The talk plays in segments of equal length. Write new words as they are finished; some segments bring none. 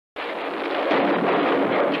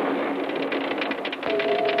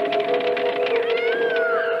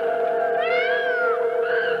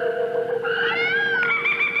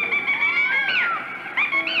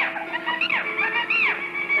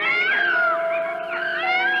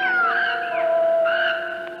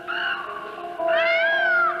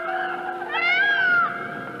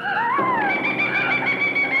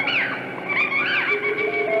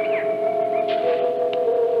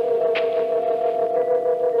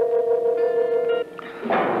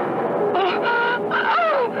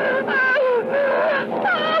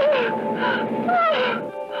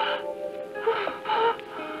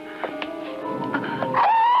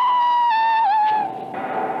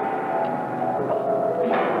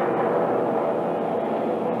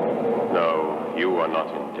You are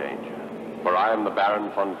not in danger, for I am the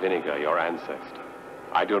Baron von Vinegar, your ancestor.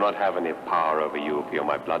 I do not have any power over you, for you're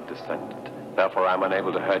my blood descendant. Therefore, I'm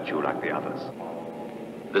unable to hurt you like the others.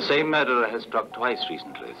 The same murderer has struck twice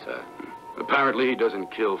recently, sir. Apparently, he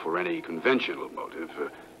doesn't kill for any conventional motive.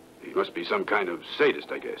 He must be some kind of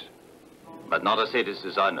sadist, I guess. But not a sadist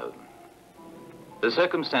as I know them. The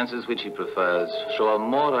circumstances which he prefers show a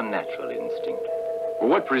more unnatural instinct. Well,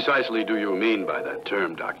 what precisely do you mean by that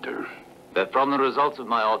term, Doctor? That from the results of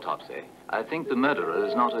my autopsy, I think the murderer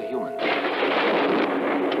is not a human.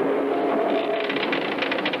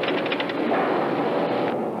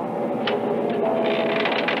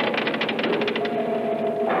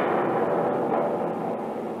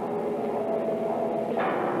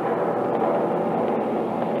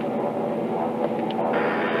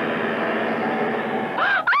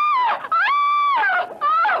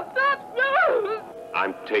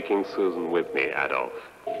 I'm taking Susan with me, Adolf.